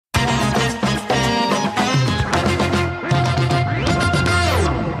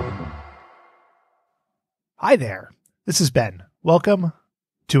Hi there, this is Ben. Welcome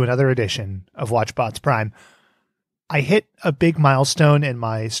to another edition of Watchbots Prime. I hit a big milestone in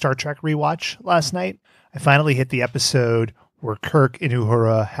my Star Trek rewatch last night. I finally hit the episode where Kirk and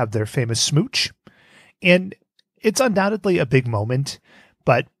Uhura have their famous smooch. And it's undoubtedly a big moment,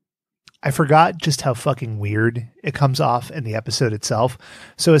 but I forgot just how fucking weird it comes off in the episode itself.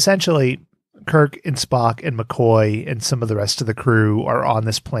 So essentially, Kirk and Spock and McCoy and some of the rest of the crew are on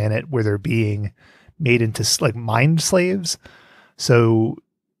this planet where they're being made into like mind slaves. So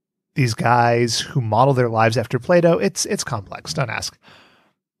these guys who model their lives after Plato, it's complex. Don't ask.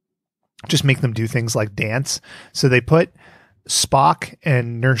 Just make them do things like dance. So they put Spock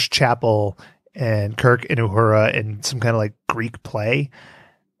and Nurse Chapel and Kirk and Uhura in some kind of like Greek play.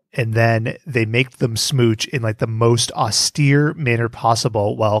 And then they make them smooch in like the most austere manner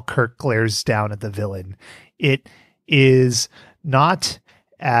possible while Kirk glares down at the villain. It is not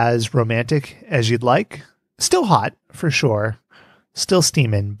as romantic as you'd like. Still hot for sure. Still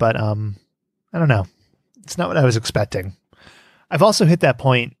steaming, but I don't know. It's not what I was expecting. I've also hit that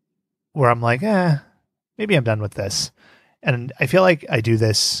point where I'm like, maybe I'm done with this. And I feel like I do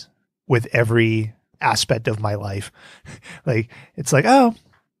this with every aspect of my life. Like, it's like, oh,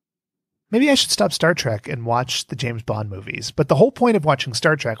 maybe I should stop Star Trek and watch the James Bond movies. But the whole point of watching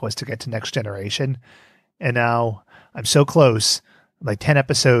Star Trek was to get to Next Generation. And now I'm so close, like 10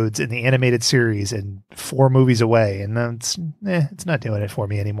 episodes in the animated series and 4 movies away. And it's not doing it for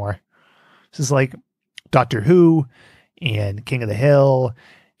me anymore. This is like Doctor Who and King of the Hill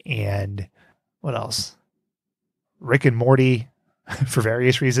and what else? Rick and Morty for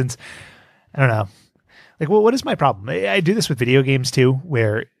various reasons. I don't know. Like, well, what is my problem? I do this with video games too,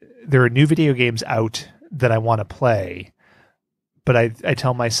 where there are new video games out that I want to play, but I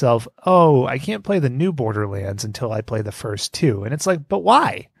tell myself, oh, I can't play the new Borderlands until I play the first 2. And it's like, but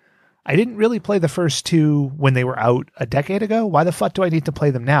why? I didn't really play the first 2 when they were out a decade ago. Why the fuck do I need to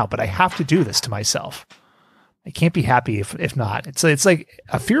play them now? But I have to do this to myself. I can't be happy if not. It's like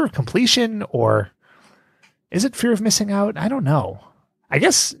a fear of completion, or is it fear of missing out? I don't know. I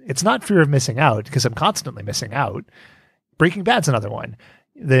guess it's not fear of missing out because I'm constantly missing out. Breaking Bad's another one.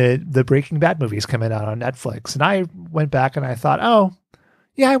 The Breaking Bad movies coming out on Netflix. And I went back and I thought, oh,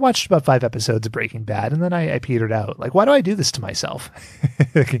 yeah, I watched about 5 episodes of Breaking Bad and then I petered out. Like, why do I do this to myself?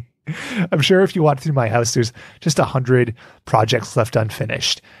 I'm sure if you walk through my house, there's just 100 projects left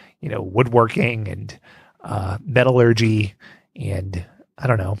unfinished. You know, woodworking and metallurgy and, I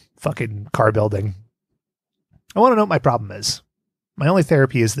don't know, fucking car building. I want to know what my problem is. My only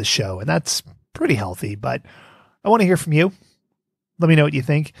therapy is this show, and that's pretty healthy, but I want to hear from you. Let me know what you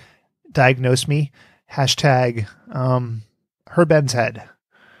think. Diagnose me. Hashtag her Ben's head.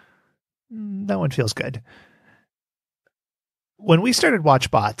 That one feels good. When we started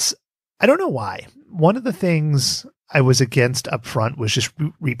Watchbots, I don't know why. One of the things I was against up front was just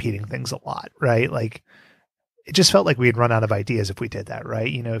repeating things a lot, right? Like, it just felt like we'd run out of ideas if we did that, right?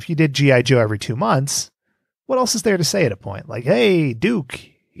 You know, if you did G.I. Joe every 2 months, what else is there to say at a point? Like, hey, Duke,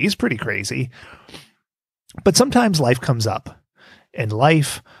 he's pretty crazy. But sometimes life comes up. And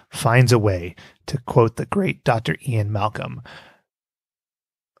life finds a way, to quote the great Dr. Ian Malcolm.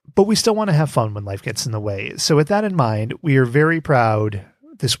 But we still want to have fun when life gets in the way. So with that in mind, we are very proud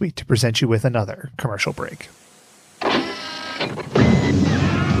this week to present you with another commercial break.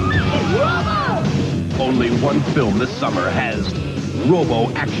 Only one film this summer has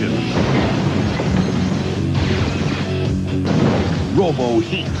Robo Action, Robo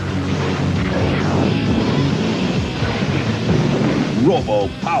Heat, Robo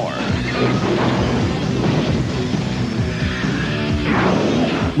Power,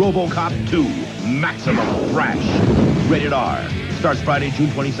 RoboCop 2, Maximum Thrash. Rated R. Starts Friday, June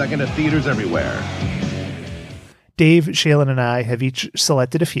 22nd at theaters everywhere. Dave, Shaylin, and I have each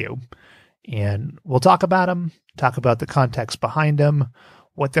selected a few, and we'll talk about them, talk about the context behind them,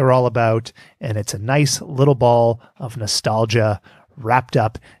 what they're all about, and it's a nice little ball of nostalgia wrapped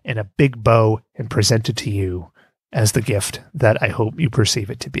up in a big bow and presented to you as the gift that I hope you perceive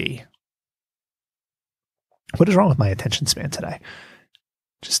it to be. What is wrong with my attention span today?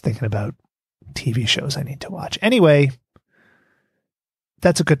 Just thinking about TV shows I need to watch. Anyway,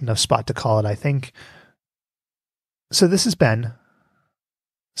 that's a good enough spot to call it, I think. So this is Ben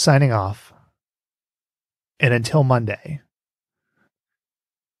signing off. And until Monday,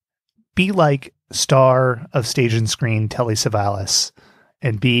 be like star of stage and screen Telly Savalas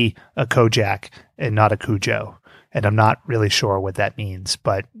and be a Kojak and not a Cujo. And I'm not really sure what that means,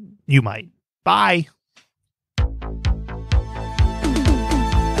 but you might. Bye.